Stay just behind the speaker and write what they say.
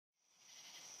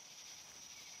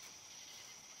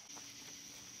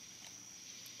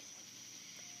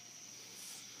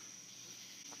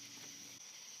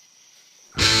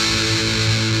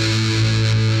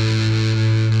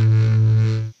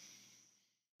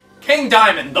King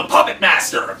Diamond, the Puppet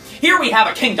Master! Here we have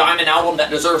a King Diamond album that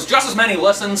deserves just as many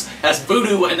listens as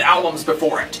Voodoo and albums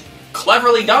before it.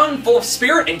 Cleverly done, full of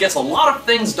spirit, and gets a lot of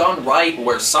things done right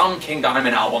where some King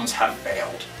Diamond albums have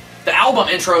failed. The album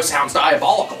intro sounds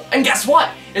diabolical, and guess what?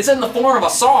 It's in the form of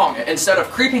a song instead of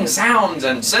creeping sounds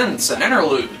and synths and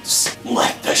interludes.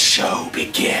 Let the show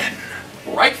begin.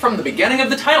 Right from the beginning of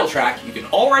the title track, you can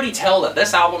already tell that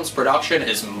this album's production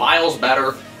is miles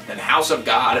better than House of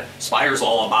God, Spider's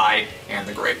Lullaby, and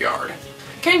The Graveyard.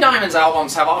 King Diamond's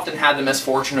albums have often had the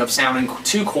misfortune of sounding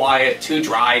too quiet, too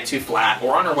dry, too flat,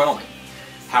 or underwhelming.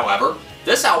 However,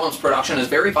 this album's production is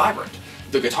very vibrant.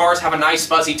 The guitars have a nice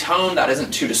fuzzy tone that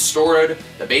isn't too distorted,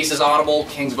 the bass is audible,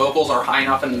 King's vocals are high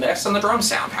enough in the mix, and the drums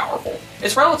sound powerful.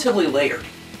 It's relatively layered.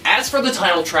 As for the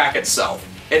title track itself,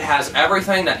 it has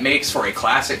everything that makes for a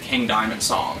classic King Diamond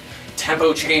song.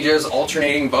 Tempo changes,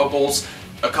 alternating vocals,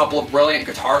 a couple of brilliant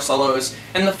guitar solos,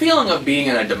 and the feeling of being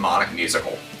in a demonic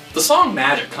musical. The song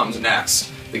Magic comes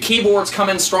next. The keyboards come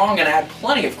in strong and add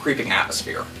plenty of creeping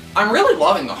atmosphere. I'm really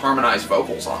loving the harmonized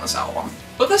vocals on this album,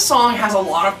 but this song has a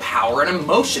lot of power and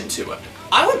emotion to it.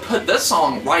 I would put this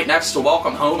song right next to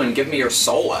Welcome Home and Give Me Your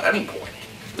Soul at any point.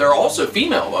 There are also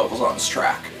female vocals on this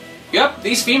track. Yep,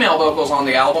 these female vocals on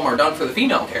the album are done for the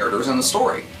female characters in the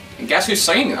story. And guess who's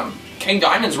singing them? King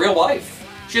Diamond's real wife.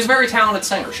 She's a very talented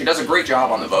singer. She does a great job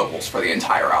on the vocals for the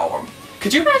entire album.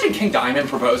 Could you imagine King Diamond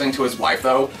proposing to his wife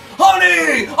though?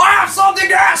 Honey, I have something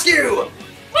to ask you!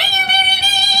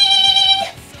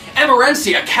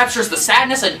 Emerencia captures the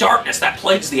sadness and darkness that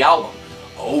plagues the album.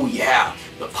 Oh yeah,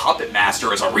 the Puppet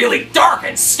Master is a really dark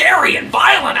and scary and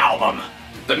violent album!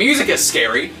 The music is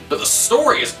scary, but the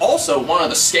story is also one of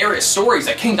the scariest stories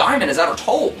that King Diamond has ever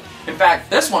told. In fact,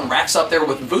 this one racks up there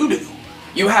with Voodoo.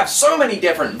 You have so many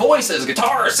different voices,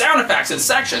 guitars, sound effects, and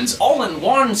sections all in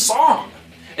one song.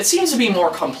 It seems to be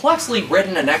more complexly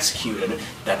written and executed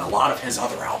than a lot of his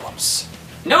other albums.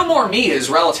 No More Me is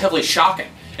relatively shocking.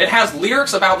 It has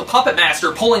lyrics about the Puppet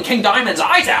Master pulling King Diamond's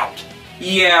eyes out.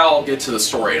 Yeah, I'll get to the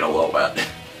story in a little bit.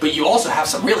 But you also have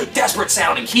some really desperate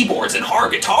sounding keyboards and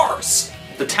hard guitars.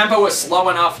 The tempo is slow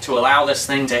enough to allow this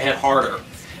thing to hit harder.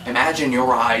 Imagine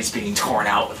your eyes being torn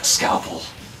out with a scalpel.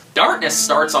 Darkness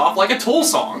starts off like a Tool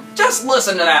song. Just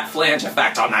listen to that flange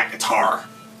effect on that guitar.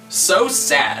 So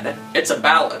sad, it's a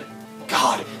ballad.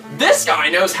 God, this guy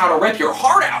knows how to rip your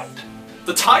heart out.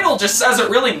 The title just says it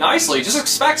really nicely, just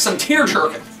expect some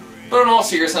tear-jerking. But in all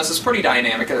seriousness, it's pretty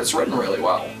dynamic and it's written really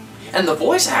well. And the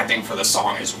voice acting for the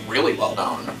song is really well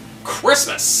done.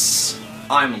 Christmas.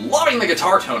 I'm loving the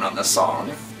guitar tone on this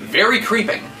song. Very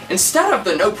creeping. Instead of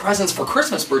the no presents for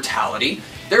Christmas brutality,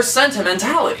 there's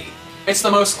sentimentality. It's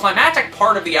the most climactic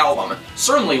part of the album,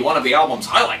 certainly one of the album's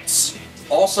highlights.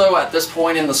 Also, at this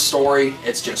point in the story,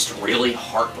 it's just really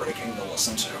heartbreaking to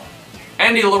listen to.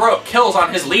 Andy LaRocque kills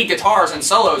on his lead guitars and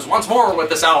solos once more with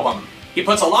this album. He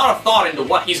puts a lot of thought into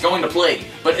what he's going to play,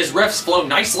 but his riffs flow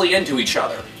nicely into each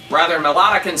other, rather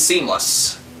melodic and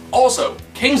seamless. Also,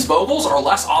 King's vocals are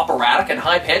less operatic and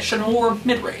high-pitched and more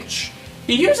mid-range.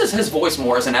 He uses his voice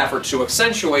more as an effort to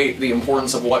accentuate the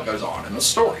importance of what goes on in the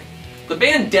story. The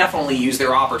band definitely used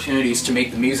their opportunities to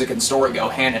make the music and story go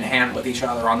hand in hand with each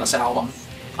other on this album.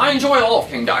 I enjoy all of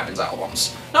King Diamond's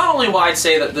albums. Not only will I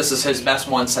say that this is his best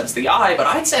one since The Eye, but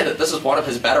I'd say that this is one of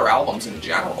his better albums in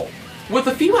general. With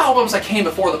the few albums that came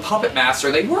before the Puppet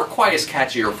Master, they weren't quite as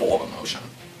catchy or full of emotion.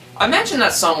 I mentioned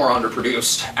that some were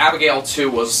underproduced. Abigail 2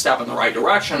 was a step in the right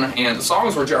direction, and the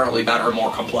songs were generally better and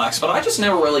more complex, but I just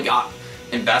never really got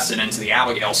invested into the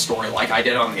Abigail story like I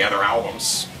did on the other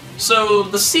albums. So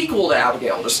the sequel to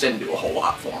Abigail just didn't do a whole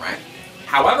lot for me.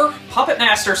 However, Puppet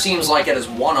Master seems like it has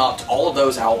one-upped all of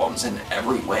those albums in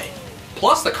every way.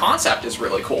 Plus, the concept is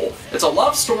really cool. It's a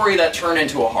love story that turned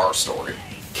into a horror story.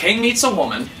 King meets a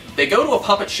woman, they go to a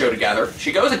puppet show together,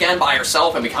 she goes again by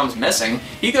herself and becomes missing,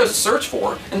 he goes to search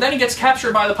for her, and then he gets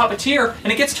captured by the puppeteer,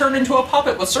 and it gets turned into a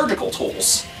puppet with surgical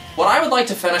tools. What I would like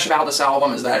to finish about this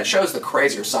album is that it shows the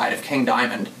crazier side of King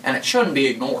Diamond, and it shouldn't be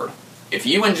ignored. If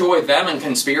you enjoy them and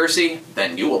Conspiracy,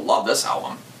 then you will love this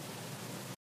album.